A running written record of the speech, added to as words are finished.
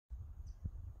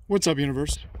What's up,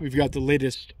 universe? We've got the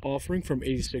latest offering from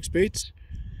 86 Baits.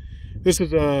 This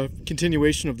is a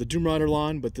continuation of the Doomrider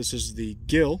line, but this is the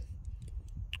Gill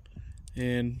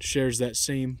and shares that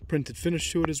same printed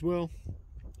finish to it as well.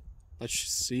 Let's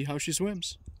see how she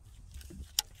swims.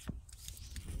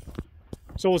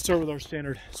 So we'll start with our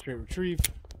standard straight retrieve,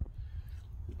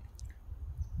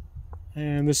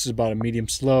 and this is about a medium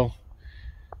slow,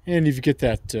 and if you get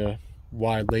that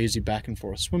wide, lazy back and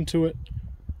forth swim to it,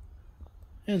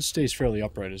 and it stays fairly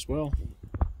upright as well.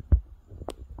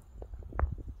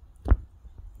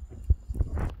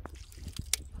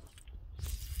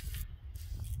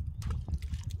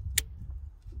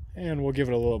 And we'll give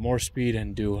it a little more speed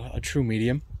and do a true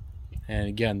medium. And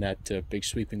again, that big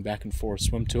sweeping back and forth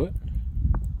swim to it.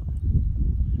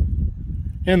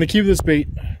 And the key of this bait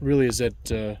really is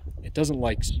that it doesn't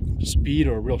like speed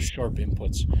or real sharp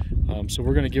inputs. So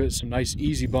we're going to give it some nice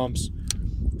easy bumps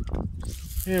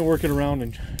and work it around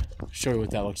and show you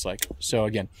what that looks like. So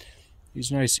again,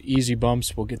 these nice easy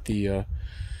bumps will get the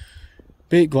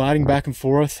bait gliding back and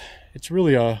forth. It's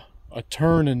really a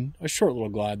turn and a short little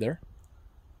glide there.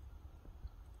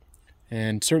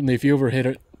 And certainly if you overhit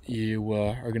it, you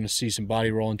are going to see some body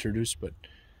roll introduced, but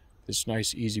this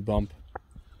nice easy bump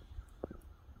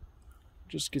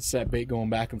just gets that bait going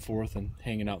back and forth and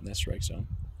hanging out in that strike zone.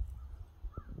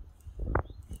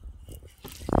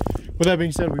 With that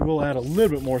being said, we will add a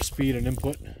little bit more speed and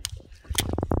input.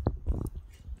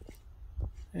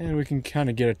 And we can kind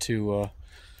of get it to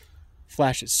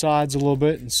flash its sides a little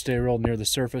bit and stay real near the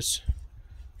surface.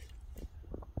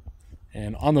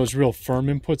 And on those real firm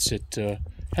inputs, it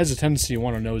has a tendency to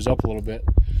want to nose up a little bit,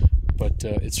 but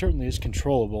it certainly is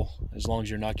controllable as long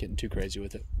as you're not getting too crazy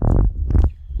with it.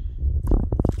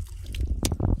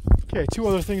 Okay, two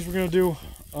other things we're going to do.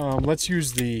 Let's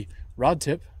use the rod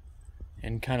tip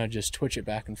and kind of just twitch it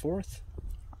back and forth.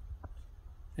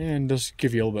 And just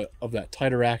give you a little bit of that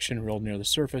tighter action real near the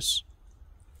surface.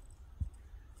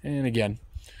 And again,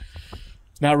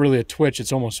 it's not really a twitch,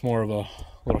 it's almost more of a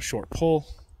little short pull.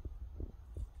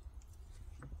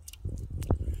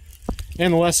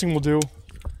 And the last thing we'll do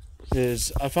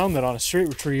is, I found that on a straight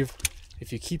retrieve,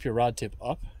 if you keep your rod tip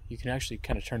up, you can actually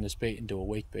kind of turn this bait into a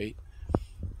wake bait.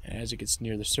 And as it gets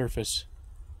near the surface,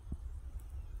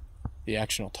 the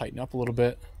action will tighten up a little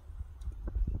bit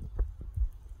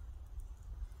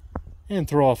and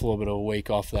throw off a little bit of a wake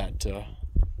off that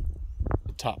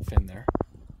top fin there.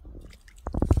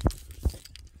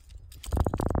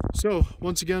 So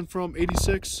once again from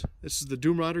 86, this is the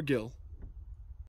Doomrider Gill.